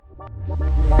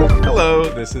Hello,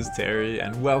 this is Terry,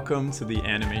 and welcome to the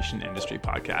Animation Industry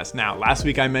Podcast. Now, last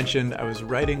week I mentioned I was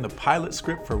writing the pilot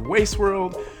script for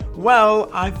Wasteworld. Well,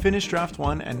 I finished draft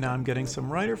one, and now I'm getting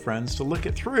some writer friends to look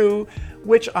it through,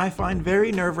 which I find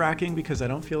very nerve-wracking because I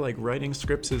don't feel like writing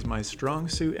scripts is my strong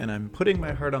suit, and I'm putting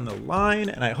my heart on the line,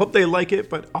 and I hope they like it,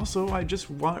 but also I just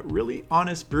want really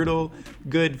honest, brutal,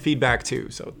 good feedback too.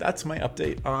 So that's my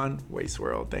update on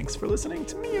Wasteworld. Thanks for listening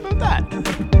to me about that.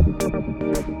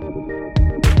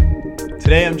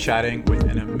 Today I'm chatting with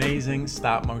an amazing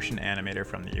stop-motion animator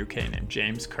from the UK named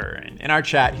James Kerr, and in our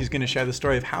chat he's going to share the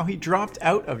story of how he dropped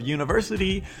out of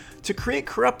university to create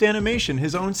Corrupt Animation,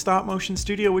 his own stop-motion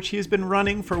studio which he has been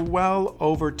running for well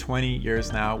over 20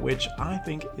 years now, which I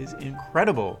think is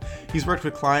incredible. He's worked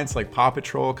with clients like Paw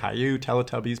Patrol, Caillou,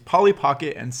 Teletubbies, Polly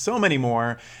Pocket, and so many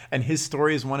more, and his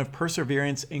story is one of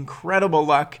perseverance, incredible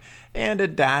luck, and a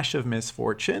dash of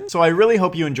misfortune. So I really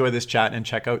hope you enjoy this chat and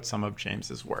check out some of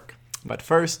James's work. But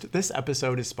first, this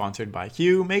episode is sponsored by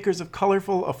Hue, makers of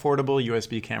colorful, affordable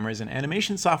USB cameras and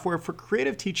animation software for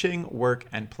creative teaching, work,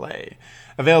 and play.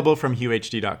 Available from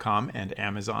HueHD.com and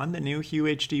Amazon, the new Hue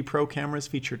HD Pro cameras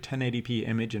feature 1080p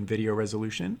image and video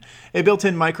resolution, a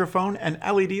built-in microphone, and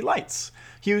LED lights.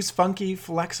 Hue's funky,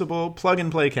 flexible,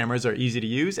 plug-and-play cameras are easy to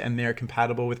use, and they are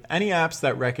compatible with any apps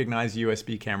that recognize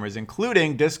USB cameras,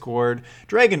 including Discord,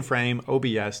 Dragonframe,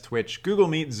 OBS, Twitch, Google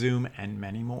Meet, Zoom, and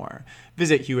many more.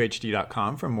 Visit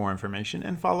HueHD.com for more information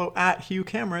and follow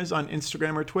 @HueCameras on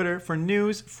Instagram or Twitter for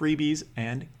news, freebies,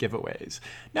 and giveaways.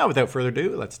 Now, without further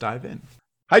ado, let's dive in.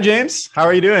 Hi, James. How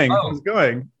are you doing? How's it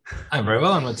going? I'm very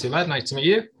well. I'm not too bad. Nice to meet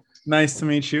you. Nice to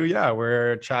meet you. Yeah,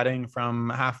 we're chatting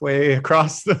from halfway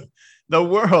across the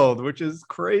world, which is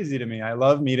crazy to me. I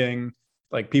love meeting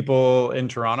like people in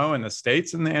Toronto and the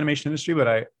States in the animation industry, but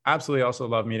I absolutely also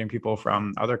love meeting people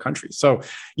from other countries. So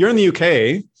you're in the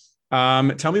UK.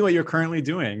 Tell me what you're currently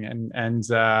doing and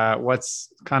what's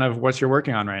you're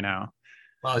working on right now.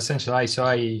 Well,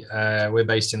 essentially, we're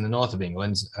based in the north of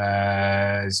England.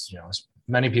 As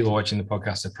many people watching the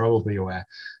podcast are probably aware,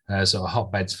 sort of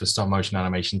hotbeds for stop motion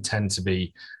animation tend to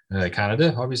be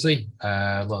Canada, obviously,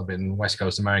 a little bit in West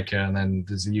Coast America, and then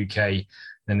there's the UK.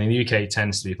 And in the UK, it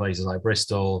tends to be places like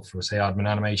Bristol for, say, Aardman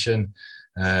Animation.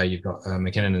 You've got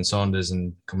McKinnon and Saunders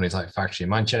and companies like Factory in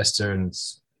Manchester and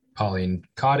partly in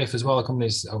Cardiff as well,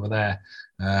 companies over there.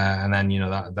 And then,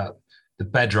 that the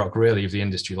bedrock really of the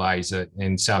industry lies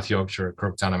in South Yorkshire at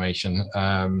Corrupt Animation,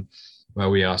 where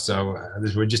we are. So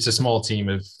we're just a small team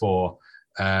of 4.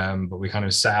 But we kind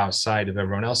of sat outside of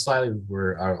everyone else slightly.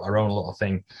 We're our own little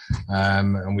thing.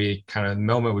 And we kind of, at the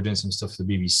moment, we're doing some stuff for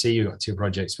the BBC. We've got 2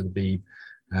 projects for the Beeb.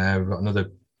 We've got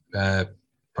another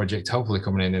project hopefully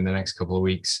coming in the next couple of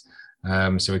weeks.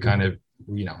 So we kind of,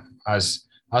 as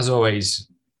always,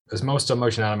 as most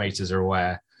motion animators are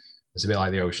aware, it's a bit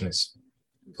like the ocean. It's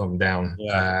up and down.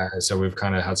 Yeah. So we've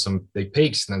kind of had some big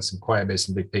peaks and then some quiet bits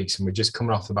and big peaks. And we're just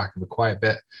coming off the back of a quiet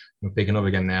bit. We're picking up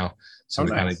again now. So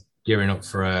we're kind of gearing up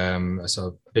for a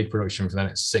sort of big production for the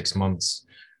next 6 months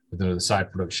with another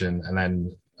side production and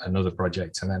then another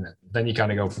project. And then you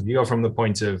kind of go from the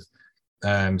point of,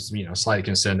 slightly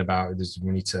concerned about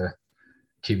we need to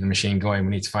keep the machine going.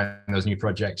 We need to find those new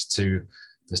projects to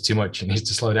there's too much. It needs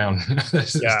to slow down.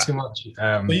 There's too much.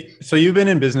 So you've been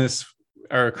in business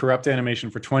or Corrupt Animation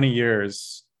for 20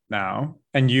 years now,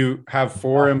 and you have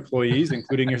 4 employees,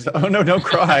 including yourself. Oh no, don't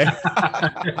cry.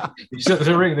 You should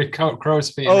ring the crow's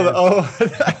feet.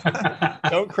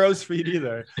 Don't crow's feet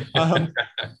either.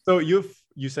 So you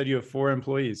said you have 4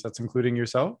 employees. That's including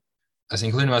yourself? That's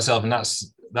including myself, and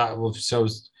that will show.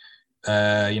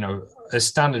 As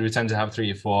standard, we tend to have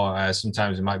 3 or 4.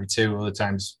 Sometimes it might be 2. Other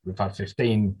times we've had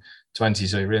 15, 20.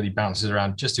 So it really bounces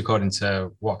around just according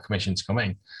to what commissions come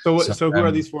in. So who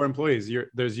are these 4 employees?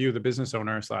 There's you, the business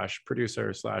owner /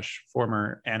 producer /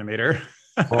 former animator.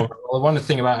 Well, one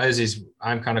thing about us is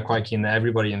I'm kind of quite keen that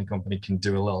everybody in the company can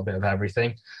do a little bit of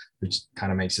everything, which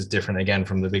kind of makes us different again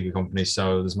from the bigger companies.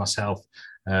 So there's myself,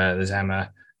 there's Emma,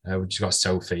 we've just got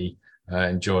Sophie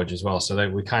and George as well. So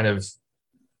that we kind of,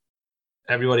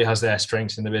 everybody has their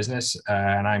strengths in the business,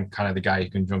 and I'm kind of the guy who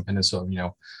can jump in and sort of,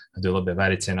 I do a little bit of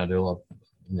editing, I do a lot,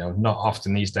 not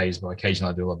often these days, but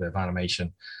occasionally I do a little bit of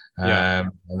animation,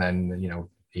 and then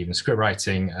even script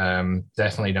writing.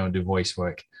 Definitely don't do voice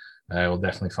work. We'll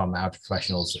definitely farm that out to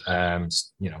professionals.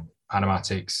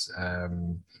 Animatics,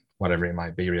 whatever it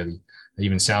might be, really,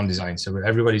 even sound design. So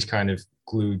everybody's kind of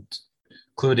clued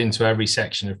into every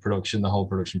section of production, the whole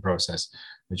production process,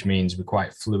 which means we're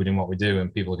quite fluid in what we do,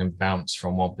 and people can bounce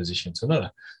from one position to another,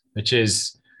 which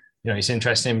is, it's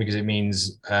interesting because it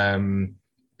means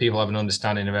people have an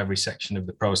understanding of every section of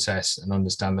the process and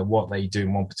understand that what they do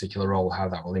in one particular role, how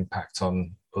that will impact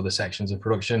on other sections of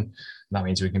production. And that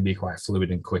means we can be quite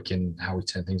fluid and quick in how we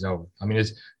turn things over. I mean,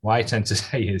 what I tend to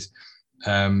say is,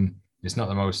 it's not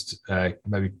the most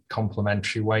maybe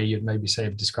complimentary way you'd maybe say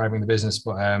of describing the business,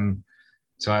 but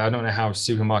so I don't know how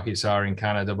supermarkets are in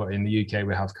Canada, but in the UK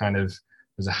we have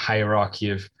there's a hierarchy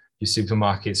of your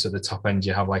supermarkets. At the top end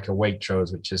you have like a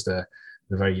Waitrose, which is the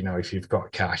very, if you've got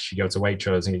cash, you go to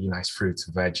Waitrose and get your nice fruits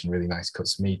and veg and really nice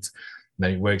cuts of meat. And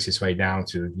then it works its way down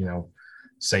to,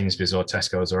 Sainsbury's or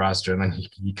Tesco's or Asda. And then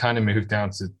you kind of move down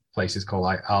to places called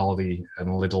like Aldi and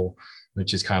Lidl,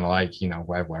 which is kind of like,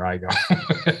 where I go.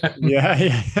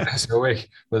 Yeah.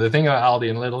 But the thing about Aldi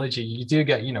and Lidl is you do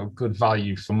get, good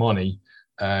value for money.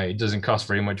 It doesn't cost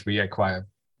very much, but you get quite a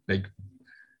big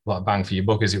bang for your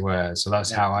buck, as it were. So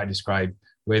that's how I describe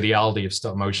we're the Aldi of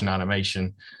stop motion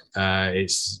animation.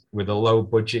 It's with a low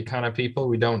budget kind of people.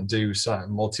 We don't do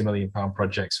certain multi-million-pound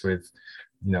projects with,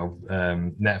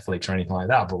 Netflix or anything like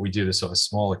that, but we do the sort of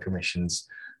smaller commissions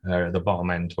at the bottom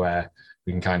end where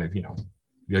we can kind of,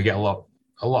 you'll get a lot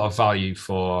of value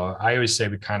for. I always say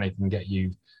we kind of can get you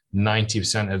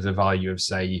 90% of the value of,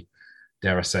 say,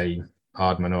 dare I say,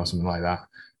 Hardman or something like that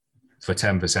for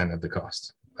 10% of the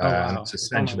cost. And it's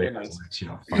essentially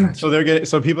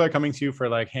so people are coming to you for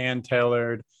like hand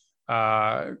tailored,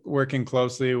 working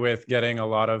closely with getting a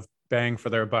lot of bang for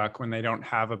their buck when they don't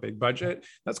have a big budget.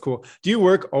 That's cool. Do you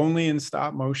work only in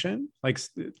stop motion, like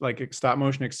stop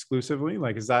motion exclusively?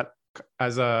 Like, is that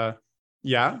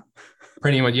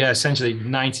pretty much, yeah, essentially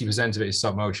 90% of it is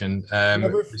stop motion.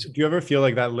 Do you ever feel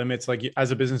like that limits, like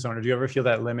as a business owner, do you ever feel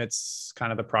that limits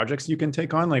kind of the projects you can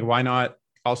take on? Like, why not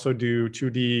also do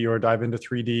 2D or dive into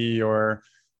 3D or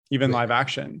even live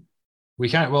action? We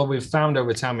can't. Well, we've found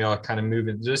over time we are kind of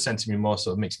moving. There's tend to be more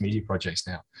sort of mixed media projects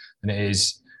now, and it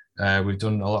is. We've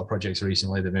done a lot of projects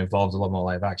recently that have involved a lot more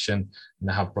live action, and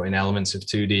they have brought in elements of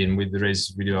 2D. And we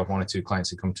do have one or two clients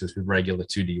who come to us with regular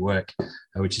 2D work,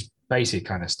 which is basic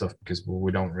kind of stuff because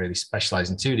we don't really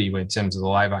specialize in 2D. But in terms of the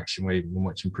live action, we're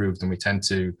much improved, and we tend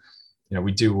to,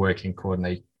 we do work in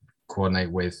coordinate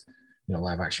with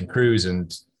live action crews,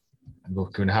 and we're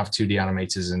going to have 2D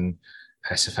animators and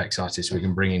SFX artists we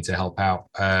can bring in to help out,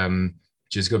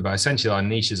 which is good. But essentially our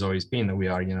niche has always been that we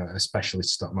are, a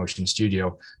specialist stop motion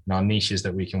studio, and our niche is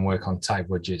that we can work on tight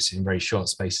budgets in very short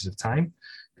spaces of time,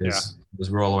 because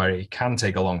we're all aware it can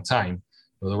take a long time.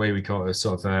 But the way we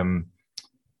sort of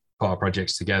put our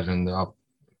projects together and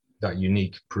that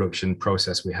unique production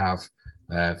process we have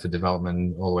for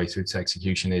development all the way through to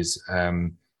execution is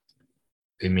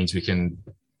it means we can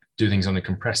do things on a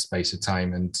compressed space of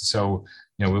time. And so,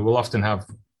 we will often have,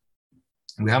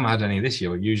 we haven't had any this year,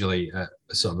 but usually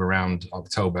sort of around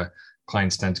October,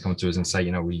 clients tend to come to us and say,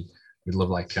 we'd love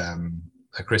like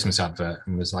a Christmas advert.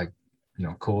 And was like,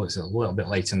 cool, it's a little bit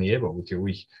late in the year, but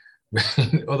we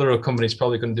other companies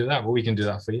probably couldn't do that, but we can do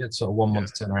that for you. It's sort of 1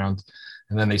 month turnaround.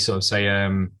 And then they sort of say,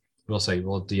 we'll say,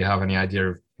 well, do you have any idea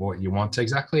of what you want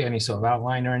exactly? Any sort of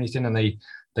outline or anything? And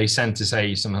they send to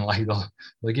say something like,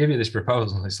 they'll give you this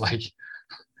proposal. It's like,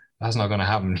 that's not going to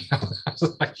happen.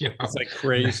 It's like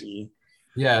crazy.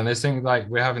 Yeah. And there's things like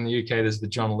we have in the UK, there's the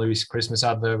John Lewis Christmas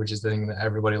advert, which is the thing that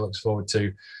everybody looks forward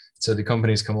to. So the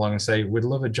companies come along and say, we'd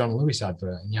love a John Lewis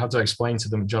advert. And you have to explain to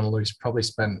them, John Lewis probably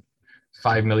spent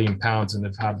 £5 million and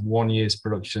have had 1 year's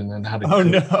production and had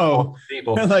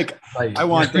people. Like, I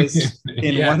want this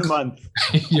in 1 month.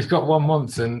 You've got 1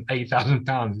 month and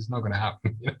 £8,000. It's not going to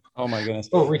happen. Oh my goodness.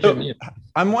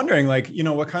 I'm wondering, like,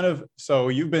 what kind of, so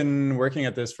you've been working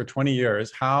at this for 20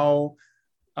 years. How,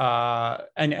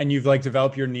 and you've like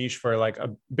developed your niche for like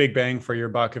a big bang for your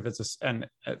buck if it's and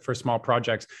for small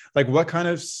projects. Like, what kind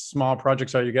of small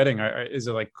projects are you getting? Is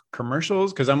it like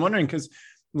commercials? Because I'm wondering, because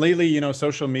lately,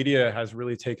 social media has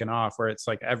really taken off where it's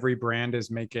like every brand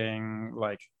is making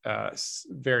like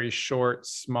very short,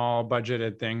 small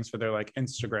budgeted things for their like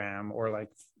Instagram or like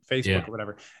Facebook or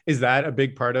whatever. Is that a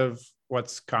big part of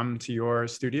what's come to your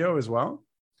studio as well?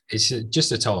 It's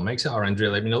just a total mix at our end,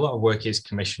 really. I mean, a lot of work is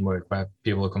commission work where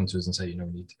people will come to us and say,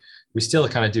 we still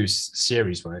kind of do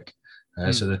series work.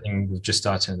 So the thing we've just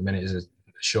started at the minute is a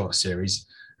short series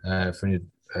for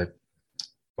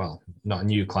well, not a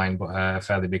new client, but a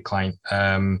fairly big client.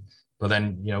 But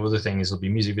then, other things, there'll be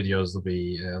music videos, there'll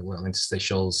be little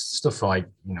interstitials, stuff for like,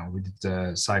 we did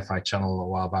a Sci-Fi Channel a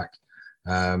while back.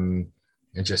 And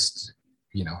just,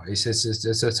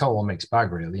 it's a total mixed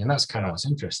bag, really. And that's kind of what's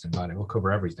interesting about it. We'll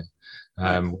cover everything.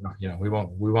 We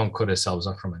won't cut ourselves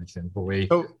off from anything, but it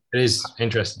is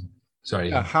interesting.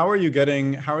 Sorry. How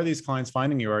are these clients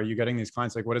finding you? Are you getting these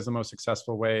clients? Like, what is the most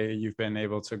successful way you've been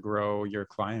able to grow your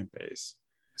client base?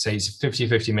 say it's a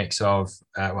 50-50 mix of,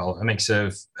 a mix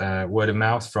of word of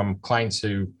mouth from clients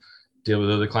who deal with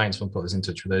other clients will put us in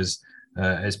touch with us,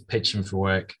 as pitching for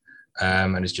work,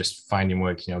 and it's just finding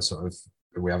work, sort of,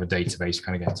 we have a database,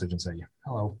 kind of get in touch and say,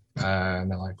 hello. And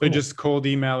they're like, so just cold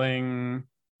emailing.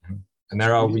 And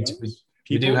there are, we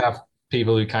do have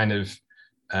people who kind of,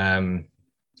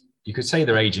 you could say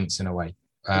they're agents in a way.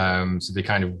 So they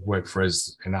kind of work for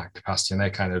us in that capacity, and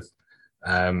they're kind of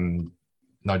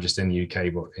not just in the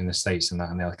UK, but in the States and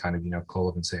that, and they'll kind of, call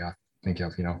up and say, I think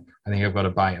I've got a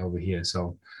bite over here.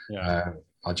 So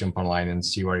I'll jump online and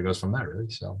see where it goes from there, really.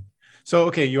 So,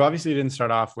 okay, you obviously didn't start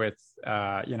off with,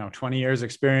 20 years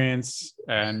experience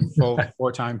and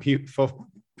full-time paid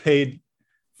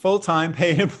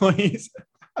employees.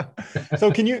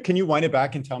 So can you wind it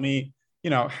back and tell me,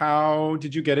 how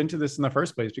did you get into this in the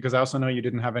first place? Because I also know you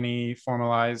didn't have any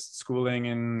formalized schooling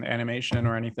in animation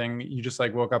or anything. You just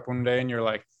like woke up one day and you're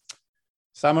like,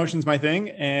 stop motion's my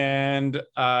thing. And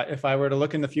if I were to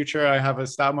look in the future, I have a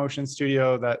stop motion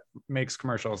studio that makes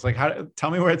commercials. Like,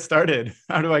 tell me where it started.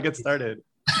 How do I get started?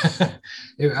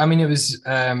 It was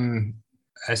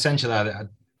essentially,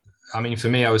 for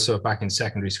me, I was sort of back in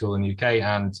secondary school in the UK,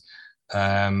 and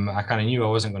I kind of knew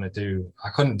I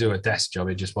couldn't do a desk job.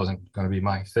 It just wasn't going to be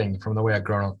my thing. From the way I'd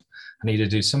grown up, I needed to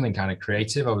do something kind of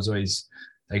creative. I was always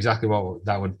exactly what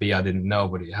that would be. I didn't know,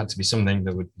 but it had to be something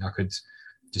that I could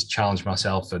just challenge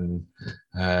myself. And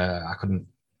I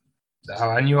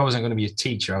knew I wasn't going to be a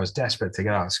teacher. I was desperate to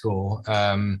get out of school.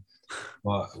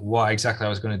 But what exactly I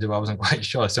was going to do, I wasn't quite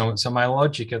sure. So my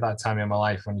logic at that time in my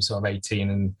life, when you're sort of 18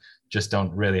 and just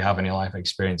don't really have any life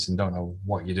experience and don't know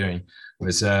what you're doing,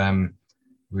 was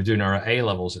we were doing our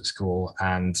A-levels at school.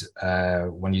 And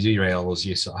when you do your A-levels,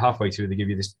 you're sort of halfway through, they give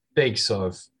you this big sort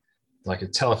of like a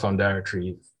telephone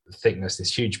directory thickness,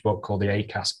 this huge book called the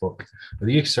ACAS book, or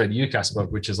the UCAS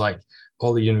book, which is like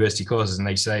all the university courses. And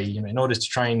they say, in order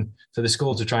to for the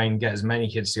school to try and get as many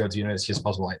kids to go to university as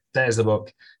possible, like, there's the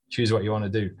book, choose what you want to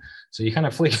do. So you're kind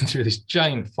of flicking through this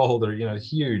giant folder,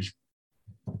 huge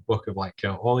book of like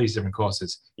all these different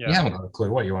courses. You haven't got a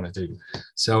clue what you want to do.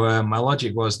 So my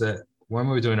logic was that when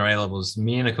we were doing our A-levels,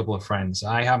 me and a couple of friends,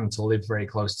 I happened to live very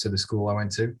close to the school I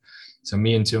went to. So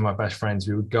me and two of my best friends,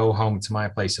 we would go home to my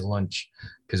place at lunch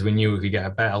because we knew we could get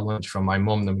a better lunch from my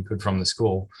mum than we could from the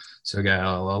school. So we get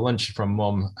a lunch from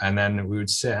mum, and then we would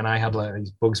sit, and I had like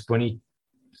these Bugs Bunny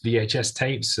VHS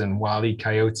tapes and Wile E.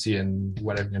 Coyote and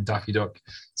whatever, and Daffy Duck.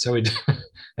 So we'd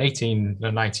 18 or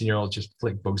 19-year-old just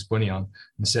flick Bugs Bunny on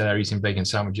and sit there eating bacon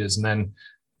sandwiches. And then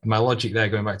my logic there,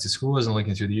 going back to schools and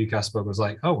looking through the UCAS book, was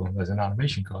like, oh, well, there's an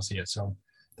animation course here. So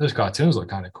those cartoons look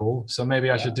kind of cool. So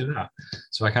maybe I should do that.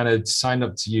 So I kind of signed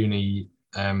up to uni,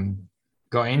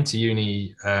 got into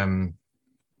uni. That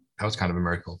was kind of a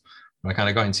miracle. I kind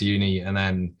of got into uni, and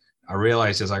then I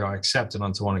realized as I got accepted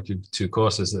onto one or two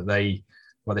courses that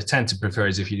what they tend to prefer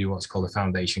is if you do what's called a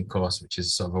foundation course, which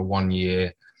is sort of a 1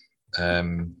 year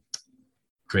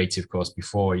creative course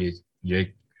before you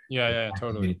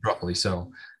totally properly.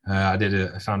 So I did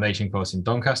a foundation course in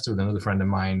Doncaster with another friend of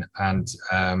mine, and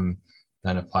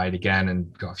then applied again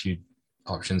and got a few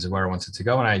options of where I wanted to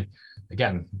go. And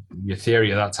your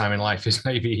theory at that time in life is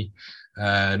maybe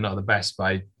not the best,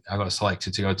 but I got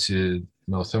selected to go to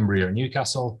Northumbria and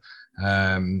Newcastle.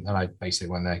 And I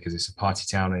basically went there because it's a party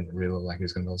town and it really looked like it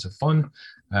was going to be lots of fun.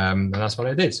 And that's what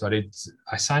I did. So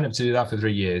I signed up to do that for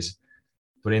 3 years.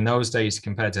 But in those days,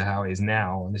 compared to how it is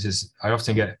now, and I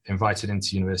often get invited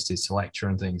into universities to lecture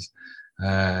and things.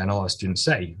 And a lot of students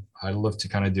say, I'd love to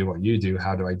kind of do what you do.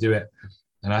 How do I do it?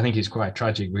 And I think it's quite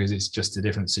tragic because it's just a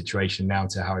different situation now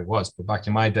to how it was. But back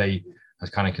in my day, I was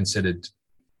kind of considered,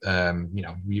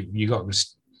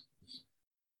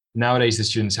 nowadays the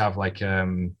students have like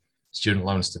student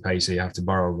loans to pay. So you have to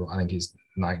borrow, I think it's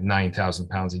like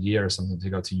 £9,000 a year or something to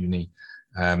go to uni.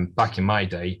 Back in my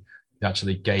day, they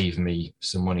actually gave me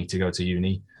some money to go to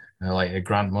uni, like a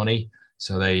grant money.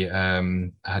 So I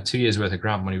had 2 years worth of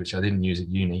grant money, which I didn't use at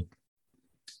uni.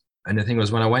 And the thing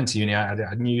was, when I went to uni,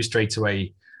 I knew straight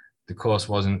away the course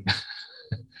wasn't,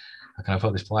 how can I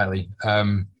put this politely?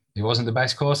 It wasn't the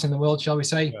best course in the world, shall we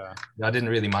say? Yeah. I didn't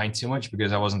really mind too much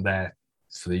because I wasn't there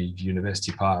for the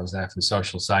university part. I was there for the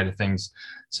social side of things.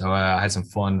 So I had some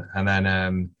fun. And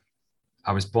then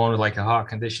I was born with like a heart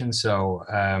condition. So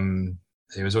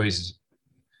it was always,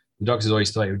 the doctors always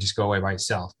thought it would just go away by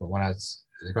itself. But when I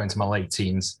got into my late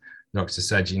teens, the doctor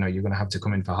said, you're going to have to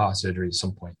come in for heart surgery at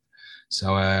some point.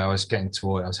 So I was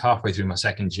halfway through my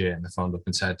second year, and they phoned up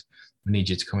and said, we need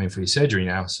you to come in for your surgery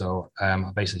now. So I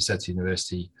basically said to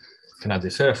university, can I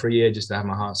defer for a year just to have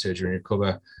my heart surgery and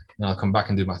recover? And I'll come back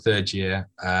and do my third year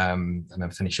and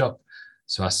then finish up.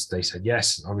 So they said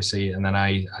yes, obviously. And then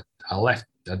I left,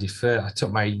 I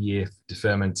took my year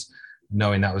deferment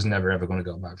knowing that I was never ever going to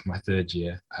go back for my third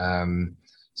year.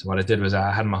 So what I did was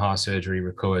I had my heart surgery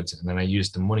recovered, and then I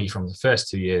used the money from the first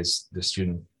 2 years, the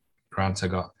student grant I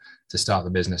got, to start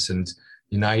the business. And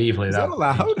naively, Is that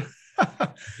allowed?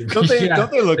 Don't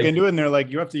they look into it and they're like,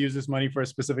 you have to use this money for a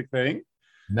specific thing?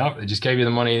 No, they just gave you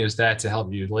the money. It was there to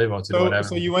help you live or to do whatever.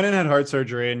 So you went and had heart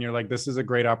surgery and you're like, this is a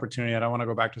great opportunity. I don't want to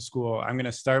go back to school. I'm going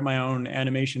to start my own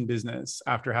animation business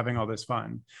after having all this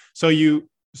fun.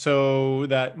 So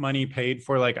that money paid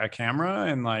for like a camera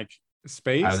and like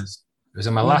space? It was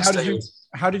in my last day.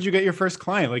 How did you get your first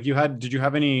client? Like did you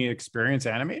have any experience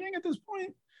animating at this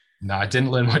point? No, I didn't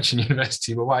learn much in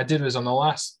university, but what I did was on the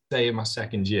last day of my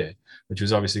second year, which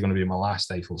was obviously going to be my last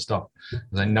day full stop,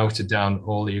 was I noted down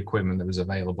all the equipment that was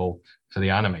available for the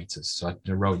animators. So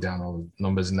I wrote down all the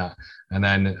numbers and that. And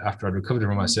then after I'd recovered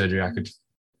from my surgery, I could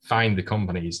find the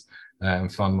companies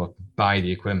and find what buy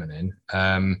the equipment in.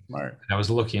 Right. I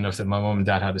was lucky enough that my mum and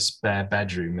dad had a spare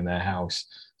bedroom in their house.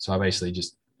 So I basically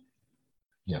just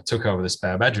took over the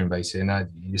spare bedroom basically, and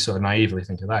you sort of naively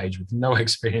think at that age with no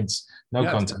experience, no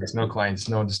context, no clients,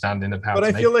 no understanding of how. But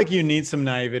I feel like you need some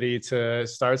naivety to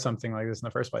start something like this in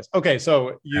the first place. Okay,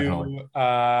 so you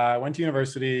went to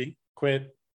university,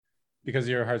 quit because of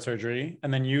your heart surgery,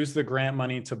 and then used the grant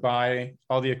money to buy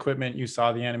all the equipment you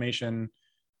saw the animation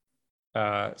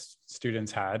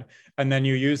students had, and then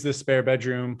you used the spare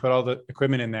bedroom, put all the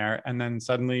equipment in there, and then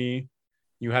suddenly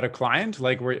you had a client.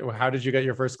 Like, how did you get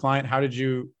your first client? How did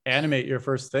you animate your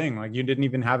first thing? Like, you didn't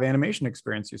even have animation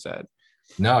experience, you said.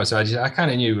 No, so I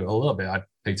kind of knew a little bit. I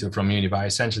picked it up from uni, but I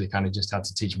essentially kind of just had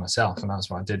to teach myself, and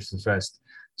that's what I did for the first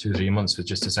 2 or 3 months, was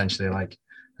just essentially like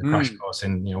a crash course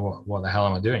in what the hell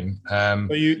am I doing?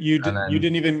 But you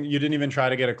didn't even try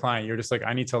to get a client. You're just like,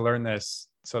 I need to learn this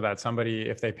so that somebody,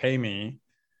 if they pay me.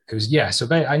 It was, so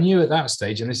I knew at that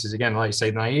stage, and this is again, like you say,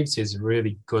 naivety is a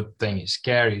really good thing. It's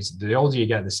scary. The older you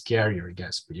get, the scarier it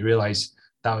gets. But you realize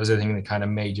that was the thing that kind of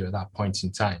made you at that point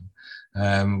in time,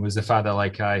 was the fact that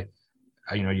like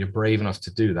you're brave enough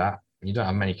to do that. You don't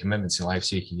have many commitments in life,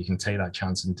 so you can take that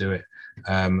chance and do it.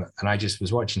 And I just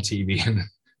was watching TV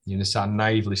and sort of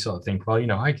naively sort of think, well,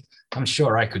 I'm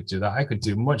sure I could do that. I could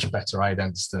do much better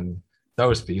idents than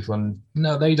those people, and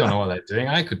no, they don't know what they're doing.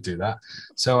 I could do that.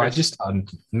 So I just started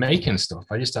making stuff.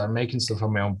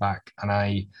 On my own back, and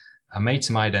I made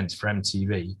some idents for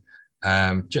MTV,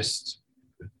 just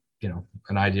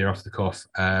an idea off the cuff.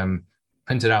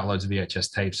 Printed out loads of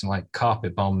VHS tapes and like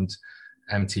carpet bombed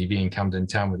MTV in Camden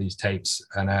Town with these tapes,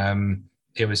 and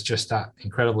it was just that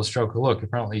incredible stroke of luck.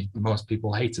 Apparently most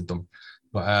people hated them,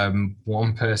 but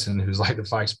one person who's like the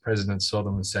vice president saw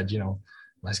them and said,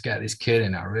 let's get this kid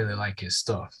in. I really like his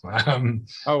stuff.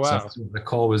 Oh, wow. So the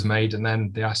call was made, and then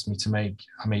they asked me to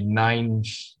I made nine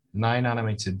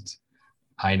animated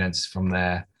idents from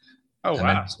there. Oh, and wow.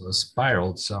 then it sort of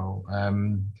spiraled. So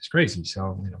it's crazy.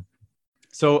 So,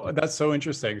 So that's so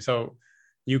interesting. So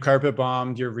you carpet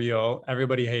bombed your reel,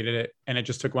 everybody hated it, and it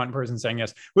just took one person saying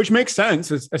yes, which makes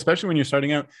sense, especially when you're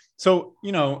starting out. So,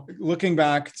 looking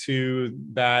back to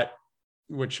that,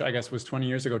 which I guess was 20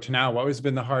 years ago to now, what has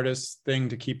been the hardest thing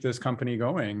to keep this company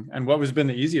going? And what has been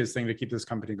the easiest thing to keep this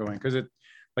company going? Because it,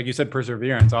 like you said,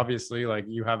 perseverance, obviously, like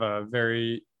you have a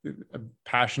very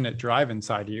passionate drive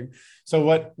inside you.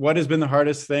 So what has been the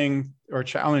hardest thing or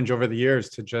challenge over the years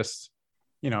to just,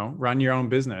 run your own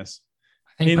business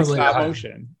in stop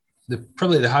motion?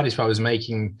 Probably the hardest part was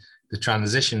making the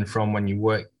transition from when you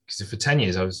work, because for 10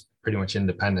 years I was pretty much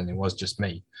independent. It was just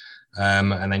me.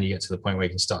 And then you get to the point where you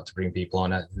can start to bring people on.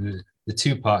 The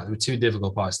two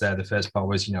difficult parts there. The first part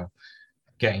was,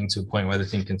 getting to a point where the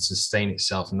thing can sustain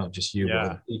itself and not just you, but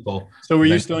other people. So were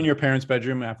you still in your parents'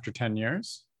 bedroom after 10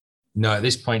 years? No, at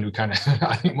this point, we kind of,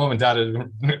 I think mom and dad,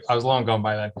 I was long gone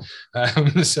by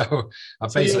then. So I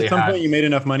basically at some point you made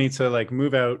enough money to like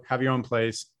move out, have your own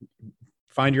place,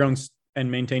 find your own and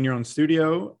maintain your own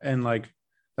studio. And like,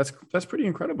 that's pretty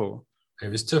incredible. It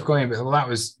was tough going, but that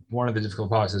was one of the difficult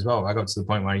parts as well. I got to the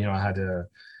point where,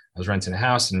 I was renting a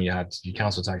house and you had your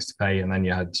council tax to pay. And then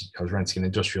I was renting an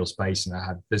industrial space and I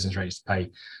had business rates to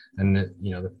pay. And,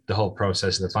 the whole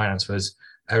process of the finance was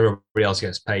everybody else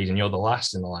gets paid and you're the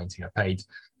last in the line to get paid,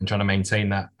 and trying to maintain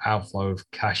that outflow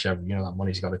of cash. That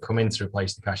money's got to come in to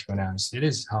replace the cash going out. It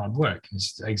is hard work.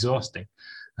 It's exhausting.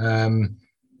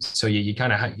 So you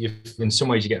kind of, in some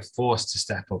ways you get forced to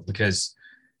step up because,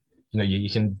 I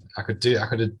could do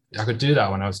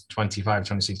that when I was 25,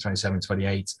 26, 27,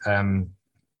 28.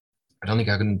 I don't think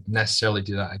I can necessarily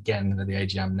do that again at the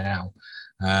age I am now.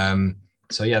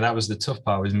 So that was the tough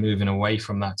part, was moving away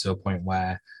from that to a point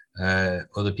where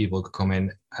other people could come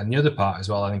in. And the other part as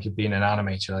well, I think, of being an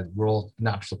animator, like we're all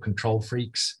natural control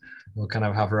freaks. We'll kind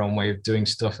of have our own way of doing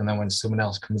stuff, and then when someone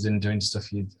else comes in doing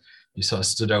stuff, you sort of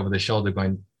stood over the shoulder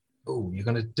going, "Oh, you're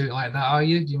gonna do it like that, are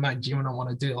you? Do you not want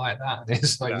to do it like that?" And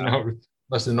it's like,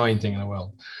 most annoying thing in the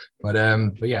world. But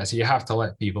yeah, so you have to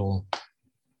let people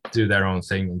do their own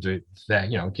thing and do it there,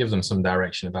 give them some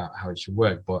direction about how it should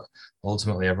work. But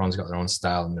ultimately, everyone's got their own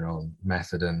style and their own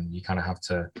method, and you kind of have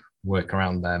to work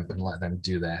around them and let them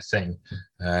do their thing.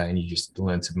 And you just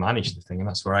learn to manage the thing. And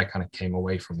that's where I kind of came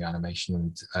away from the animation.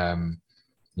 And,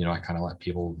 I kind of let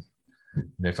people,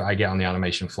 if I get on the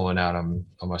animation floor now, I'm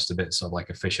almost a bit sort of like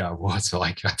a fish out of water.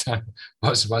 Like,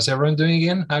 what's everyone doing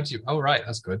again? Right,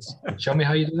 that's good. Show me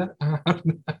how you do that.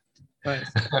 Right.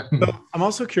 So I'm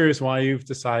also curious why you've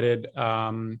decided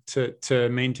to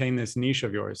maintain this niche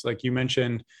of yours. Like you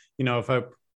mentioned,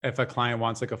 if a client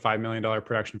wants like a $5 million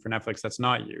production for Netflix, that's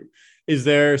not you. Is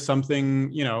there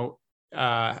something,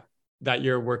 that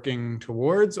you're working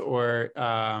towards, or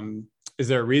is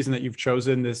there a reason that you've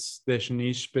chosen this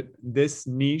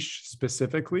niche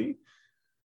specifically?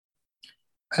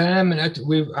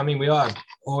 We are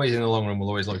always, in the long run, we'll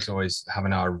always look to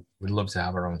we'd love to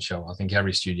have our own show. I think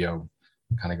every studio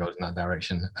kind of goes in that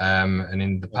direction. And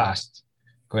in the past,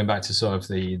 going back to sort of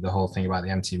the whole thing about the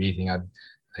MTV thing,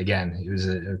 it was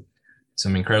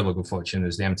some incredible good fortune. There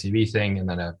was the MTV thing, and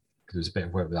then there was a bit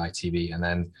of work with ITV, and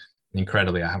then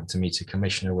incredibly, I happened to meet a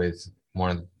commissioner with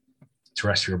one of the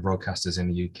terrestrial broadcasters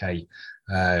in the UK,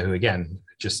 who again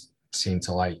just seemed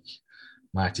to like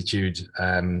my attitude,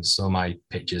 saw my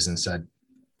pictures and said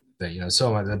that,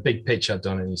 saw the big pitch I'd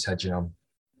done, and he said, no,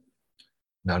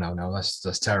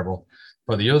 that's terrible.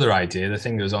 But the other idea, the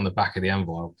thing that was on the back of the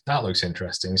envelope, that looks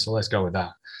interesting, so let's go with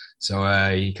that. So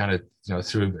he kind of,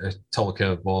 threw a total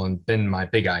curveball and binned my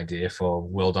big idea for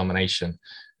world domination,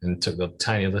 and took the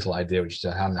tiny little idea, which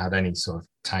I hadn't had any sort of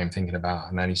time thinking about.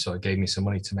 And then he sort of gave me some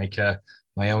money to make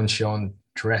my own show on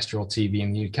terrestrial TV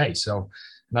in the UK. So,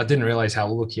 and I didn't realize how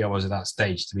lucky I was at that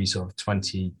stage to be sort of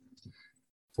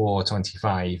 24,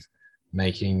 25,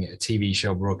 making a TV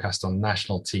show broadcast on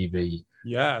national TV.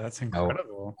 Yeah, that's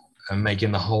incredible. And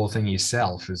making the whole thing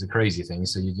yourself is a crazy thing.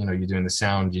 So, you're doing the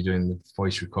sound, you're doing the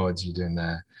voice records, you're doing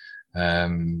the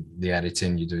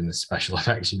editing, you're doing the special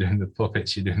effects, you're doing the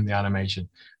puppets, you're doing the animation,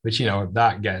 which,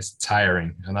 that gets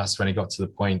tiring. And that's when it got to the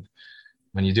point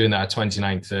when you're doing that at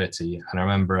 29, 30. And I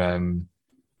remember,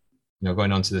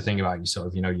 going on to the thing about you sort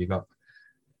of, you got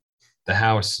the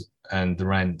house and the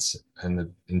rent and the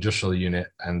industrial unit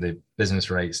and the business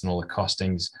rates and all the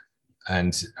costings.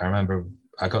 And I remember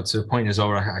I got to a point as well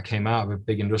where I came out of a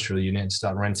big industrial unit and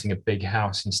started renting a big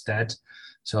house instead.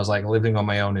 So I was like living on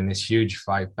my own in this huge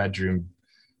 5-bedroom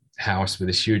house with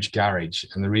this huge garage.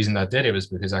 And the reason I did it was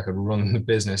because I could run the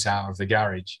business out of the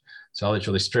garage. So I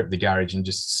literally stripped the garage and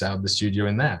just set up the studio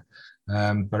in there.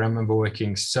 But I remember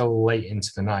working so late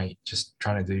into the night, just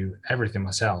trying to do everything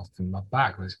myself. And my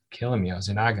back was killing me. I was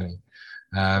in agony.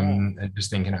 And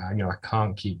just thinking, I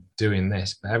can't keep doing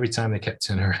this. But every time they kept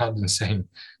turning around and saying,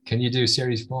 can you do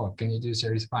series 4? Can you do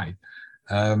series 5?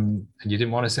 And you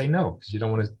didn't want to say no, because you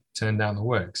don't want to turn down the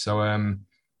work. So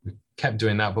we kept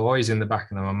doing that, but always in the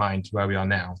back of my mind where we are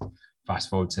now, fast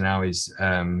forward to now, is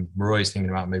we're always thinking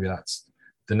about maybe that's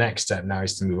the next step now,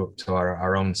 is to move up to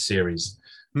our own series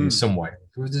in some way.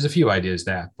 There's a few ideas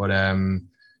there, but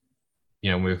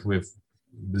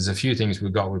there's a few things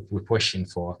we're pushing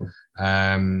for.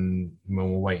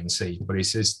 We'll wait and see. But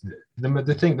it's just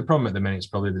the problem at the minute is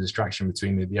probably the distraction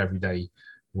between the everyday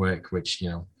work, which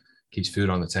keeps food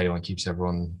on the table and keeps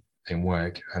everyone in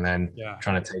work, and then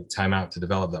trying to take time out to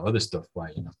develop that other stuff.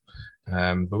 But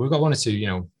we've got one or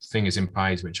two fingers in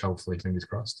pies, which hopefully, fingers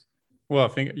crossed. Well,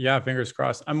 fingers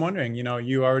crossed. I'm wondering,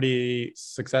 you already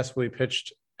successfully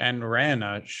pitched and ran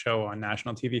a show on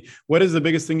national TV. What is the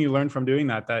biggest thing you learned from doing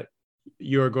that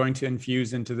you're going to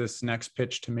infuse into this next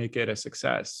pitch to make it a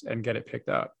success and get it picked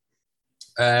up?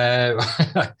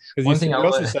 Because you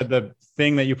also said the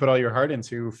thing that you put all your heart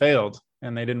into failed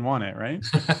and they didn't want it, right?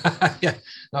 Yeah.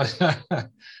 That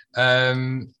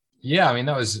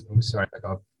was, sorry, I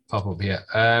got to pop up here.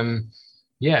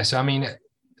 So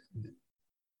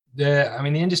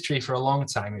the industry for a long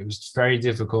time, it was very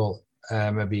difficult.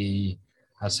 Maybe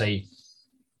I'd say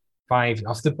 5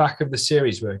 off the back of the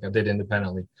series work I did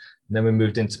independently. And then we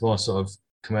moved into more sort of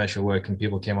commercial work and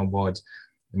people came on board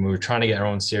and we were trying to get our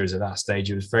own series at that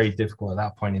stage. It was very difficult at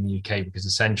that point in the UK because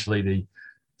essentially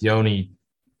the only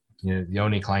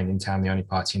client in town, the only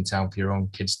party in town for your own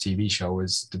kids' TV show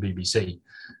was the BBC,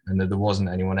 and that there wasn't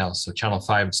anyone else. So Channel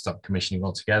 5 had stopped commissioning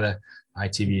altogether.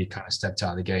 ITV had kind of stepped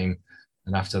out of the game.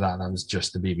 And after that, that was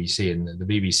just the BBC. And the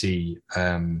BBC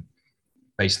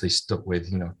basically stuck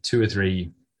with, 2 or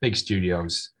 3 big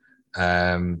studios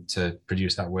to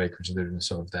produce that work, which are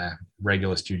sort of their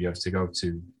regular studios to go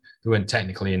to. They weren't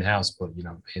technically in-house, but,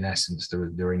 in essence, they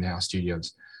were in-house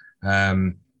studios.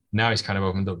 Now it's kind of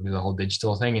opened up with the whole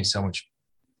digital thing. It's so much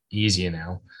easier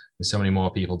now. There's so many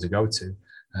more people to go to.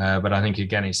 But I think,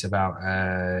 again, it's about,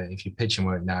 if you're pitching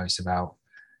work now, it's about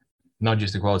not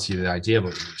just the quality of the idea,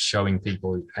 but showing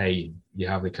people, hey, you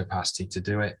have the capacity to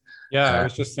do it. Yeah, I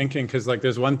was just thinking, because like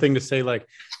there's one thing to say like,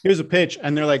 here's a pitch,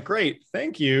 and they're like, great,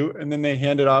 thank you, and then they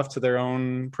hand it off to their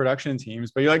own production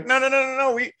teams. But you're like,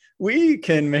 no, we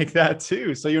can make that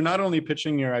too. So you're not only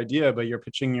pitching your idea, but you're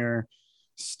pitching your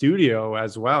studio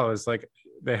as well. As like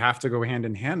they have to go hand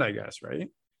in hand, I guess, right?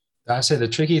 That's it. The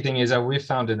tricky thing is that we've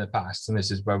found in the past, and this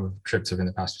is where we've tripped up in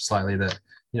the past slightly, that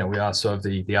we are sort of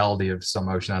the Aldi of stop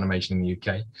motion animation in the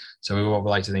UK. So what we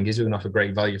like to think is we can offer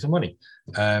great value for money.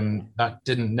 That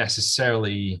didn't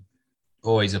necessarily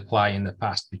always apply in the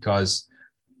past, because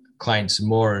clients are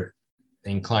more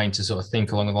inclined to sort of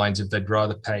think along the lines of they'd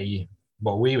rather pay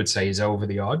what we would say is over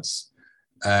the odds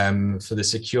for the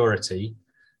security,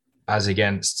 as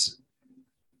against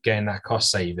getting that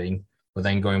cost saving, but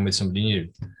then going with somebody new.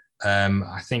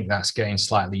 I think that's getting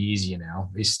slightly easier now.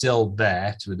 It's still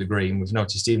there to a degree, and we've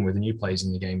noticed even with the new players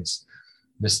in the game,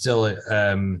 there's still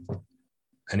an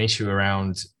issue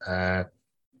around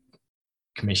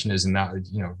commissioners, and that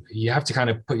you have to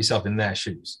kind of put yourself in their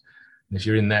shoes. And if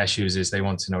you're in their shoes, is they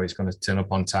want to know it's going to turn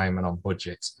up on time and on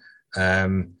budget.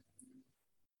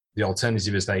 The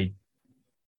alternative is they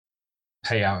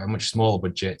pay out a much smaller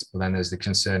budget, but then there's the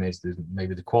concern is that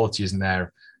maybe the quality isn't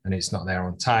there and it's not there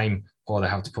on time, or they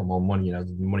have to put more money,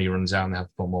 the money runs out and they have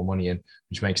to put more money in,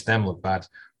 which makes them look bad.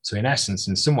 So in essence,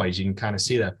 in some ways, you can kind of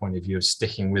see their point of view of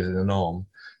sticking with the norm.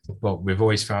 But we've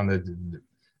always found that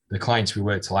the clients we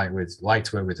like to work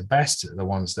with the best are the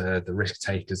ones that are the risk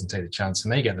takers and take the chance,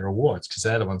 and they get the rewards because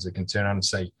they're the ones that can turn around and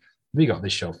say, we got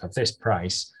this show for this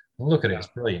price. Well, look at it, it's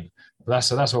brilliant. But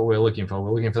that's what we're looking for.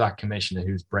 We're looking for that commissioner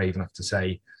who's brave enough to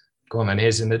say, go on, then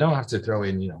here's, and they don't have to throw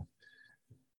in,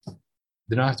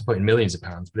 they don't have to put in millions of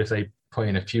pounds, but if they put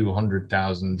in a few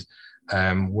 100,000,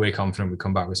 we're confident we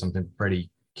come back with something pretty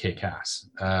kick-ass.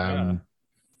 And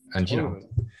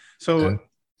so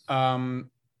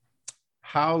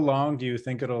how long do you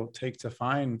think it'll take to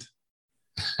find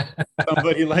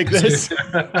somebody like this?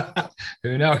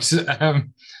 Who knows?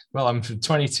 Well, I'm for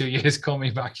 22 years. Call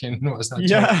me back in. What's that?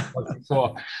 Yeah.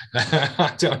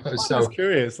 I don't know. So I was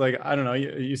curious. Like, I don't know.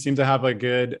 You seem to have a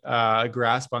good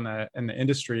grasp on the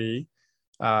industry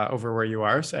over where you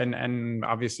are, and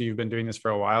obviously you've been doing this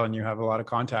for a while, and you have a lot of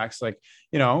contacts. Like,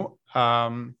 I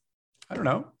don't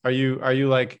know. Are you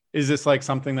like? Is this like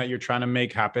something that you're trying to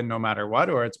make happen no matter what,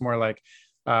 or it's more like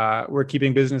we're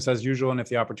keeping business as usual, and if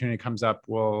the opportunity comes up,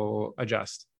 we'll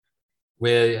adjust?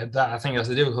 I think that's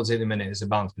the difficulty at the minute, is the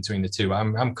balance between the two.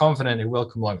 I'm confident it will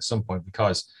come along at some point,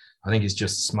 because I think it's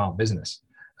just smart business.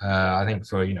 I think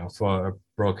for a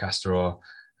broadcaster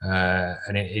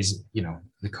and it is,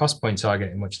 the cost points are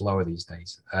getting much lower these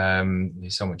days.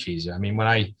 It's so much easier. I mean, when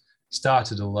I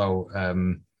started Allo,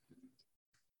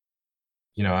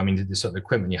 the sort of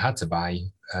equipment you had to buy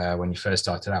when you first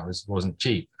started out wasn't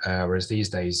cheap. Whereas these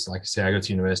days, like I say, I go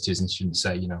to universities and students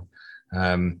say,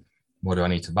 what do I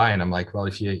need to buy? And I'm like, well,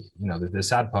 if the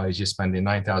sad part is you're spending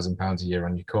 £9,000 a year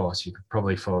on your course, you could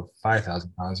probably for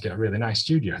 £5,000 get a really nice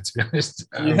studio, to be honest.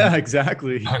 Yeah,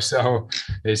 exactly. So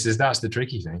that's the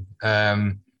tricky thing.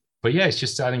 But yeah, I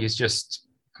think it's just,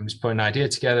 I'm just putting an idea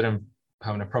together and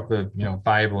having a proper,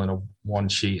 Bible and a one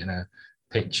sheet and a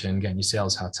pitch, and getting your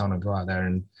sales hat on and go out there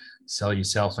and sell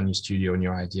yourself and your studio and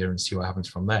your idea and see what happens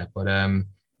from there. But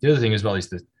the other thing as well is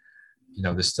that,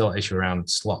 there's still an issue around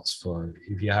slots for,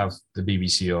 if you have the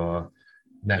BBC or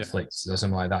Netflix or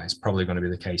something like that, it's probably going to be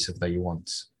the case of that you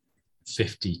want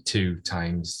 52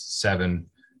 times 7.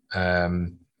 I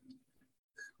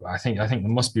think there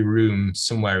must be room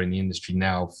somewhere in the industry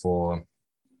now for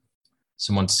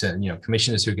someone to say,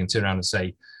 commissioners who can turn around and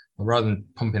say, well, rather than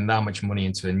pumping that much money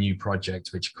into a new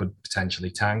project, which could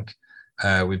potentially tank,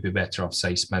 we'd be better off,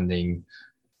 say, spending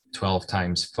 12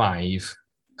 times 5,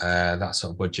 that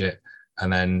sort of budget,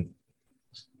 and then,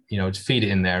 feed it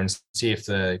in there and see if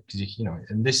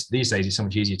and these days it's so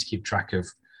much easier to keep track of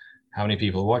how many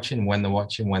people are watching, when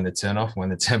they turn off, when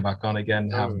they turn back on again,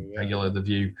 how regular the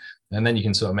view, and then you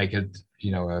can sort of make a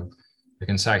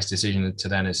concise decision to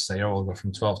then is say, oh, we'll go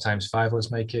from 12 times 5,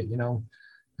 let's make it,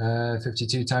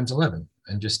 52 times 11,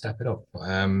 and just step it up.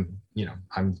 I'm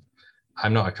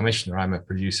not a commissioner, I'm a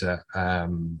producer.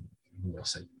 We'll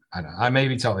see. I may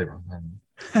be totally wrong.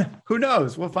 Who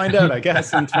knows? We'll find out, I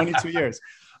guess, in 22 years.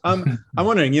 I'm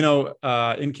wondering,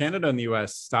 in Canada and the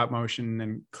US, stop motion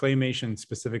and claymation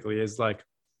specifically is like,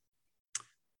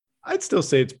 I'd still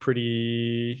say it's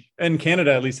pretty, in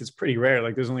Canada, at least it's pretty rare.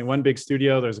 Like there's only one big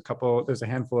studio. There's a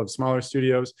handful of smaller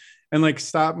studios, and like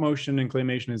stop motion and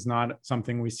claymation is not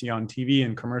something we see on TV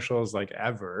and commercials like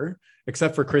ever,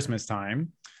 except for Christmas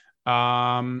time.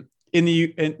 Where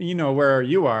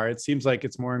you are, it seems like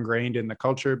it's more ingrained in the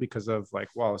culture because of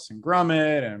like Wallace and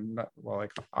Gromit and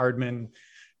like Aardman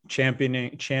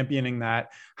championing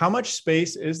that. How much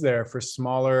space is there for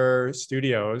smaller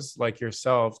studios like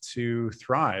yourself to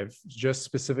thrive just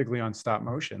specifically on stop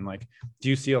motion? Like, do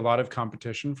you see a lot of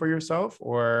competition for yourself,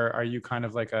 or are you kind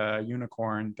of like a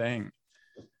unicorn thing?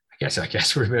 I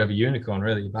guess we're a bit of a unicorn,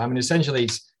 really. But I mean, essentially,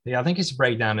 I think it's a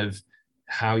breakdown of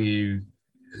how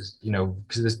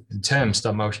because the term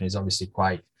stop motion is obviously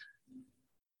quite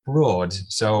broad.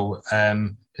 So,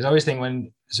 because I always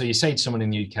think so you say to someone in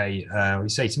the UK, or you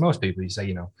say to most people, you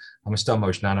say, I'm a stop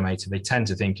motion animator. They tend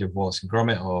to think of Wallace and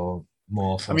Gromit or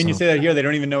more. I mean, you say that here, they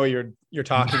don't even know what you're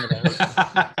talking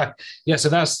about. Yeah, so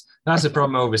that's the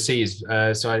problem overseas.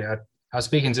 So I was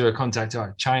speaking to a contact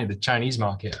at the Chinese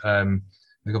market a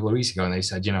couple of weeks ago, and they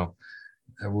said,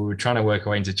 we were trying to work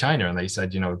our way into China, and they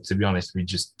said, to be honest, we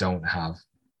just don't have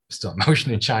stop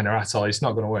motion in China at all. It's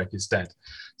not going to work. It's dead.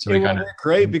 So it will work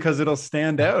great because it'll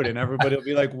stand out and everybody will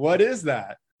be like, what is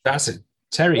that? That's it.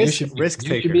 Terry, you should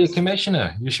be a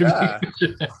commissioner. You should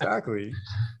be. Exactly.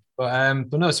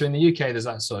 But no, so in the UK, there's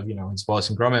that sort of, it's Wallace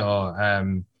and Gromit or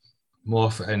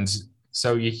Morph. And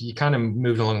so you kind of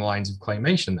moved along the lines of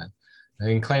claymation then.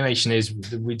 And claymation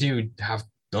we have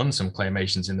done some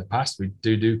claymations in the past. We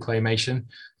do claymation,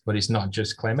 but it's not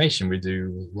just claymation. We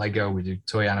do Lego, we do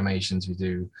toy animations, we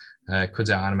do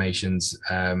cutout animations,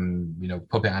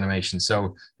 puppet animations.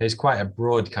 So there's quite a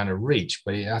broad kind of reach.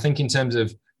 But I think in terms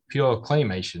of pure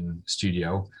claymation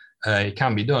studio, it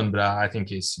can be done. But I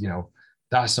think it's,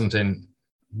 that's something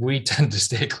we tend to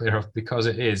stay clear of because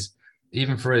it is,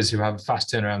 even for us who have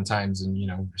fast turnaround times and,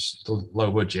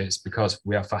 low budgets, because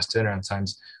we have fast turnaround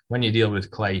times, when you deal with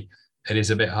clay, it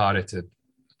is a bit harder to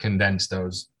condense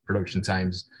those production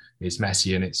times. It's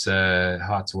messy and it's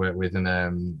hard to work with.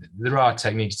 And there are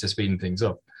techniques to speeding things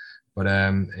up, but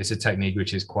it's a technique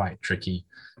which is quite tricky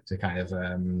to kind of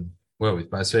work with.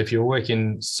 But so if you're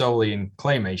working solely in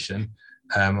claymation,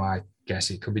 I guess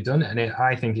it could be done. And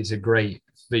I think it's a great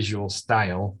visual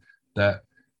style that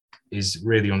is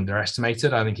really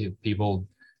underestimated. I think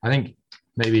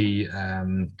maybe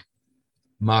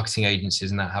marketing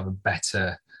agencies and that have a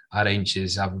better ad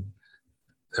agencies are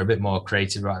a bit more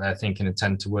creative about their thinking and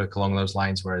tend to work along those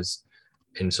lines, whereas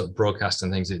in sort of broadcast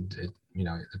and things,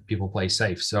 people play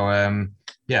safe. So I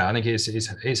think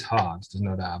it's hard. There's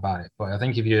no doubt about it. But I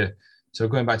think so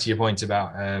going back to your point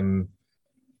about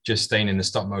just staying in the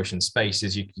stop motion space,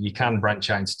 is you can branch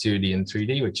out into 2D and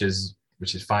 3D, which is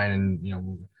fine.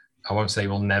 And I won't say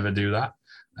we'll never do that.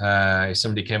 If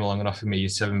somebody came along and offered me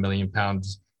 £7 million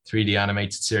 3D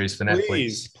animated series for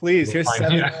Netflix. Please, here's $7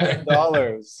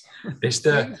 million. It's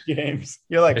the games.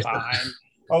 You're like, fine,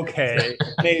 okay,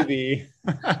 maybe.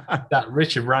 That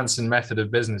Richard Branson method of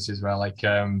business is where, like,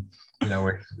 if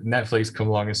Netflix come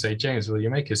along and say, James, will you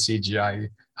make a CGI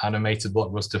animated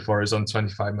blockbuster for us on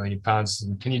 £25 million?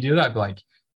 And can you do that? I'd be like,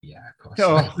 yeah, of course.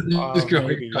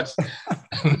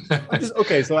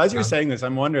 Okay, so as you're saying this,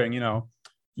 I'm wondering,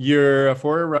 you're a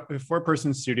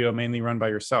four-person studio mainly run by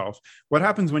yourself. What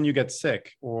happens when you get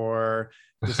sick or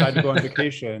decide to go on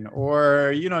vacation,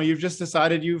 or you've just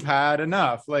decided you've had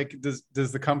enough? Like, does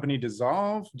the company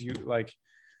dissolve? Do you like?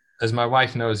 As my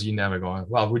wife knows, you never go on.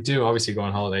 Well, we do obviously go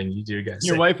on holiday, and you do get sick.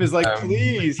 Your wife is like,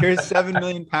 please, here's £7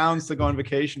 million to go on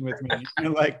vacation with me.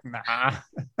 You're like, nah.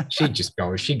 She'd just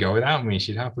go. She'd go without me.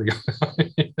 She'd happily go.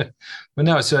 But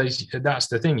no, so that's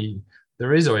the thing.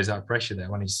 There is always that pressure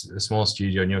there when it's a small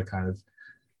studio and you're kind of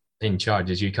in charge,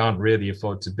 is you can't really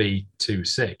afford to be too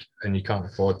sick, and you can't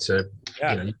afford to,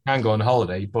 you can go on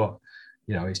holiday, but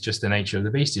it's just the nature of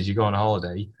the beast. Is you go on a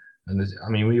holiday, and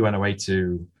we went away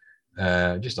to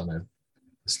just on a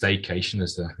staycation,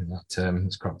 as that term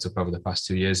has cropped up over the past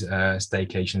 2 years,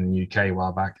 staycation in the UK a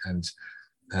while back, and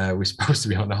we're supposed to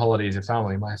be on a holiday as a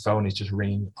family. My phone is just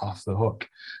ringing off the hook.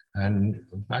 And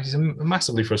it's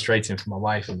massively frustrating for my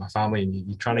wife and my family. And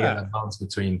you're trying to get that balance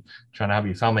between trying to have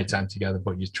your family time together,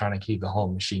 but you're trying to keep the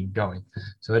whole machine going.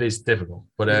 So it is difficult.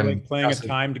 But like playing a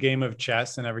timed game of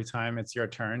chess, and every time it's your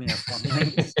turn, yeah,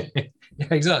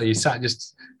 exactly. You sat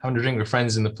just having a drink with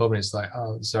friends in the pub, and it's like,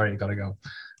 oh, sorry, you got to go.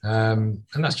 And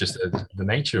that's just the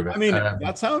nature of it. I mean,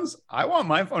 that sounds, I want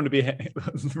my phone to be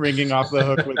ringing off the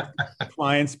hook with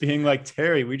clients being like,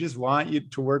 Terry, we just want you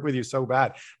to work with you so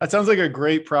bad. That sounds like a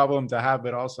great problem to have,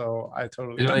 but also I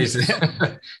totally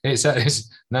understand. It's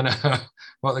no.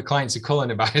 What the clients are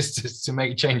calling about is to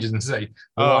make changes and say,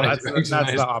 oh, that's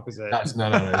the opposite. That's no.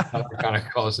 It's not the kind of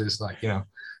calls. It's like,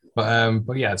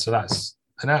 but yeah, so that's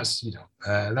that's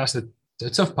the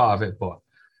tough part of it, but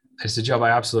it's a job I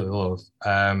absolutely love.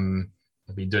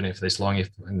 I've been doing it for this long.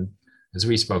 And as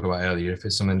we spoke about earlier, if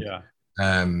it's something,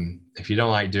 if you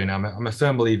don't like doing it, I'm a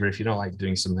firm believer. If you don't like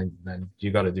doing something, then you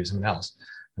got to do something else.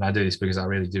 And I do this because I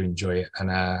really do enjoy it,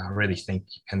 and I really think,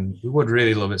 and we would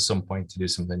really love at some point to do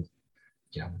something,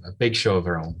 a big show of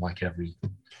our own, like every.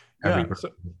 So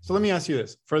let me ask you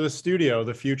this: for the studio,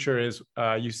 the future is,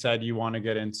 you said you want to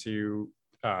get into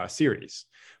series.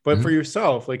 But for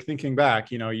yourself, like thinking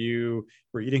back, you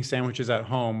were eating sandwiches at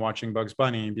home, watching Bugs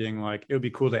Bunny, and being like, it would be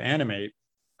cool to animate.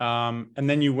 And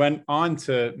then you went on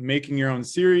to making your own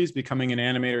series, becoming an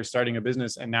animator, starting a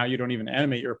business, and now you don't even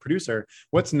animate, you're a producer.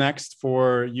 What's next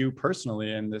for you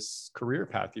personally in this career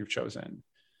path you've chosen?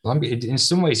 Well, in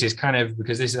some ways, it's kind of,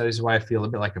 because this is why I feel a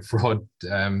bit like a fraud.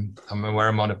 I'm aware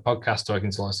I'm on a podcast talking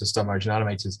to lots of stop motion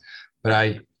animators,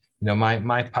 but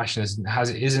my passion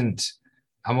isn't.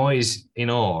 I'm always in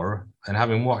awe, and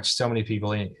having watched so many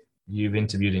people you've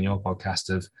interviewed in your podcast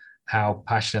of how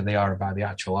passionate they are about the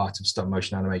actual art of stop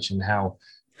motion animation, how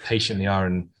patient they are,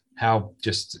 and how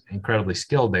just incredibly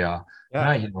skilled they are. Yeah.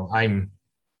 I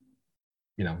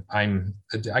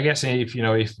guess if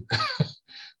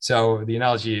so the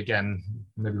analogy again,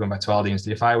 maybe going back to Aldi's,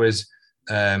 if I was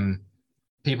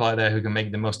people out there who can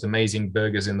make the most amazing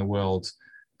burgers in the world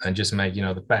and just make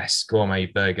the best gourmet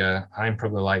burger, I'm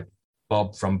probably like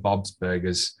Bob from Bob's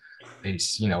Burgers.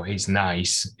 It's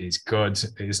nice, it's good,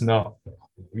 it's not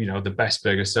the best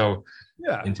burger. So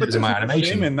in terms of my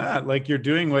animation, shame in that, like, you're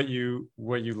doing what you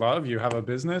love, you have a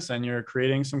business and you're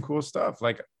creating some cool stuff.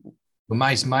 Like, but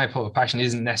my passion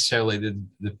isn't necessarily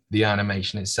the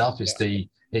animation itself.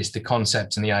 It's the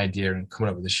concept and the idea and coming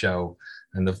up with the show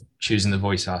and choosing the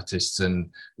voice artists and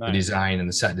the design and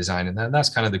the set design. And that's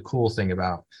kind of the cool thing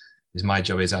about my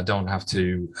job is I don't have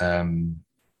to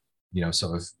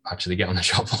sort of actually get on the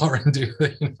shop floor and do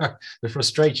the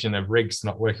frustration of rigs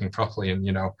not working properly and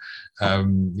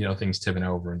things tipping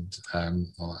over and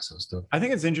all that sort of stuff. I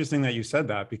think it's interesting that you said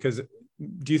that, because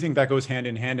do you think that goes hand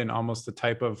in hand in almost the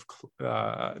type of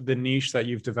the niche that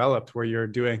you've developed, where you're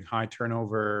doing high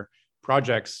turnover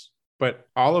projects, but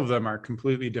all of them are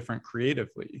completely different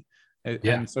creatively?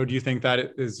 Yeah. And so do you think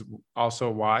that is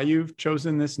also why you've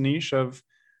chosen this niche of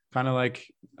kind of like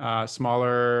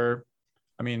smaller,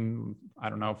 I mean, I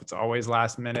don't know if it's always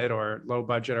last minute or low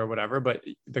budget or whatever, but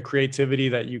the creativity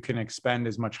that you can expend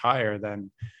is much higher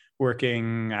than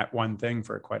working at one thing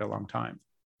for quite a long time?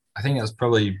 I think that's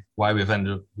probably why we've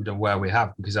ended up where we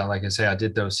have, because like I say, I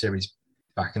did those series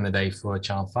back in the day for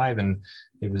Channel 5, and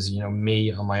it was,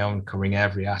 me on my own covering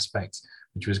every aspect,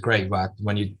 which was great. But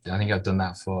I think I've done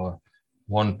that for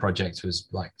one project was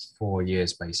like 4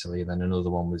 years basically, then another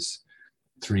one was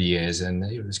 3 years, and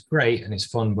it was great and it's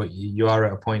fun, but you are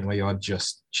at a point where you are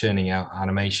just churning out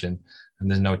animation and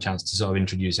there's no chance to sort of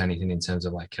introduce anything in terms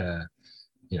of like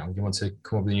you want to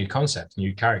come up with a new concept,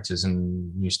 new characters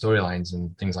and new storylines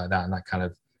and things like that, and that kind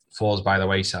of falls by the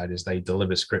wayside as they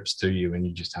deliver scripts to you and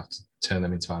you just have to turn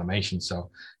them into animation. So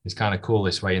it's kind of cool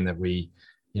this way in that we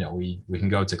can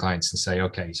go to clients and say,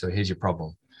 okay, so here's your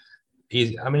problem.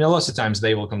 I mean, lots of times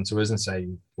they will come to us and say,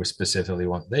 we specifically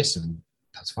want this, and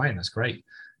that's fine, that's great.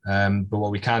 But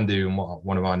what we can do, and what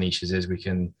one of our niches is, we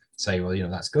can say, well,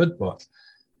 that's good, but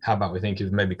how about we think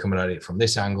of maybe coming at it from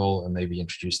this angle and maybe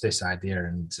introduce this idea.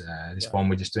 And this one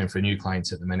we're just doing for a new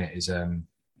client at the minute is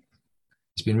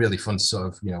it's been really fun to sort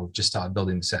of just started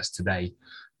building the sets today,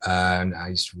 and I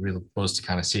just really buzzed to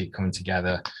kind of see it coming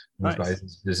together.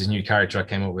 Nice. There's a new character I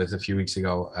came up with a few weeks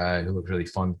ago who looked really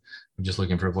fun. I'm just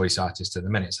looking for a voice artist at the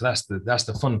minute, so that's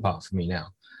the fun part for me now.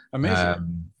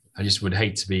 Amazing. I just would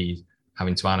hate to be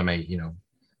having to animate,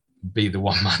 be the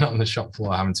one man on the shop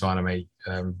floor having to animate.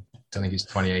 I think it's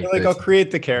 28. Like, I'll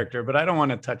create the character, but I don't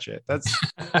want to touch it. That's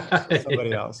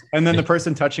somebody else. And then the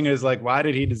person touching it is like, why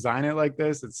did he design it like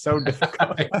this? It's so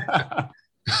difficult.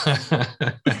 Yeah.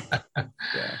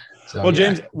 So, well,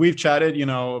 James, we've chatted,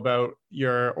 about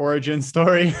your origin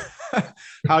story,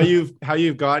 how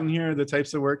you've gotten here, the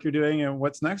types of work you're doing, and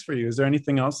what's next for you. Is there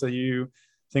anything else that you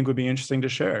think would be interesting to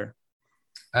share?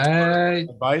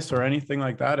 Advice or anything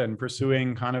like that, and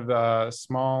pursuing kind of the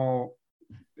small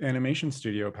animation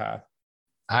studio path?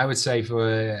 I would say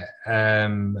for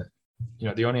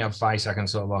the only advice I can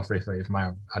sort of offer, if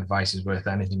my advice is worth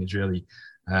anything, is really,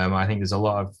 I think there's a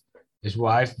lot of, is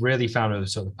what I've really found over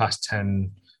sort of the past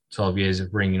 10, 12 years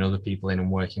of bringing other people in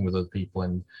and working with other people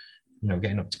and,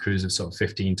 getting up to crews of sort of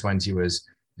 15, 20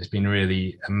 it's been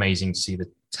really amazing to see the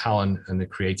talent and the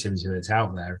creativity that's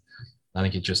out there. I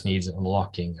think it just needs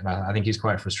unlocking. And I think it's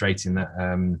quite frustrating that,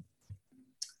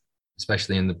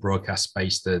 especially in the broadcast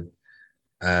space, that,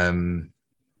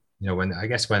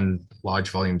 when large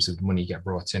volumes of money get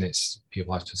brought in, it's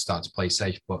people have to start to play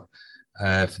safe. But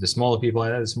for the smaller people out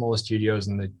there, the smaller studios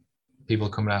and the people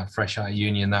coming out fresh out of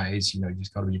uni, and that is, you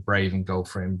just got to be brave and go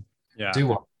for it. Yeah.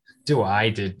 Do what I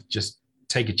did. Just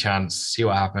take a chance, see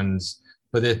what happens.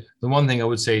 But the one thing I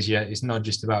would say is, it's not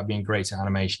just about being great at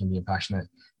animation and being passionate.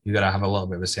 You've got to have a little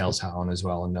bit of a sales hat on as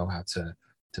well and know how to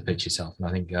pitch yourself. And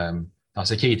I think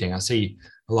that's a key thing. I see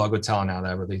a lot of good talent out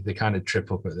there, but they kind of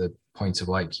trip up at the point of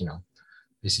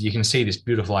you can see this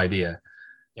beautiful idea.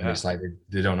 Yeah. And it's like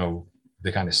they don't know,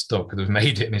 they're kind of stuck. They've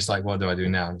made it and it's like, what do I do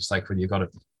now? And it's like, well, you've got to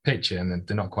pitch it and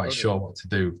they're not quite sure what to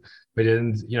do. But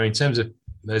in terms of,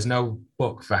 there's no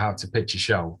book for how to pitch a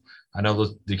show. I know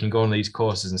you can go on these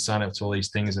courses and sign up to all these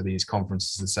things at these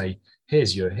conferences and say,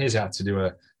 here's how to do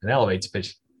an elevator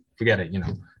pitch. Forget it,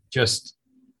 just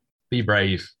be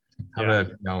brave. Have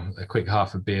a quick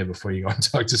half a beer before you go and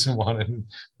talk to someone and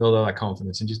build all that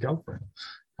confidence and just go for it.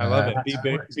 I love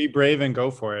it. Be brave and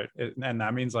go for it. And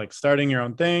that means like starting your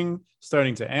own thing,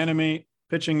 starting to animate,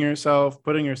 pitching yourself,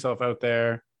 putting yourself out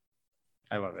there.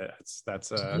 I love it.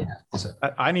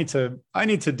 I need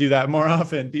to do that more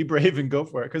often. Be brave and go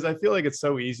for it. Cause I feel like it's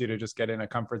so easy to just get in a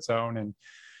comfort zone and,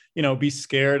 be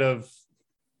scared of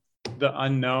the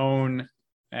unknown.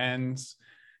 And,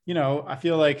 I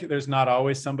feel like there's not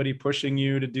always somebody pushing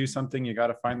you to do something. You got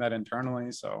to find that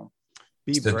internally. So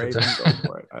be brave and go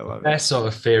for it. I love it. That sort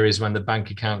of fear is when the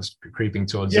bank account's creeping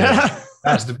towards you.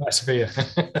 That's the best fear.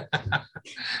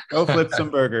 Go flip some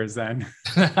burgers then.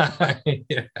 Yeah.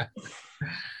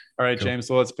 All right, cool. James.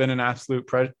 Well, it's been an absolute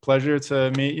pleasure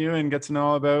to meet you and get to know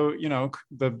all about,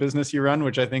 the business you run,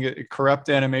 which I think Corrupt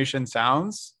Animation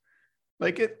sounds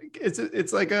like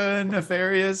it's like a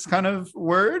nefarious kind of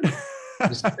word.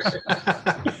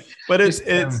 But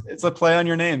it's a play on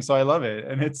your name, so I love it.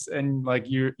 And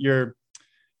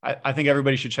I think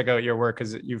everybody should check out your work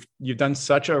because you've done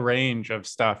such a range of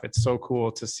stuff. It's so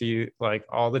cool to see like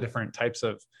all the different types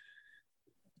of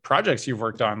projects you've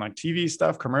worked on, like TV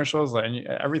stuff, commercials, and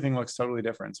everything looks totally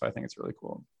different. So I think it's really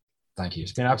cool. Thank you.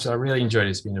 It's been absolutely, I really enjoyed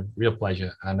it. It's been a real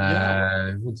pleasure,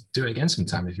 and we'll do it again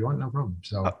sometime if you want. No problem.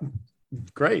 So.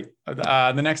 Great.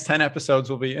 The next 10 episodes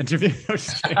will be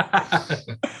interviews.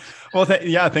 Well,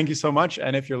 thank you so much.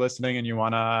 And if you're listening and you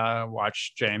want to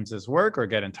watch James's work or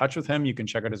get in touch with him, you can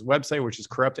check out his website, which is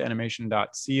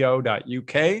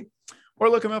corruptanimation.co.uk, or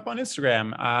look him up on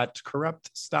Instagram at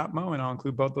corrupt.mo. And I'll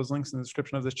include both those links in the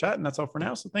description of this chat. And that's all for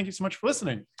now. So thank you so much for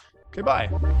listening. Okay, bye.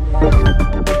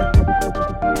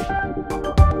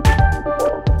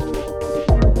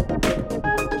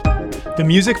 The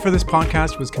music for this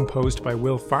podcast was composed by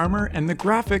Will Farmer and the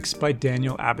graphics by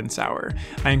Daniel Abensauer.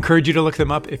 I encourage you to look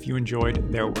them up if you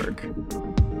enjoyed their work.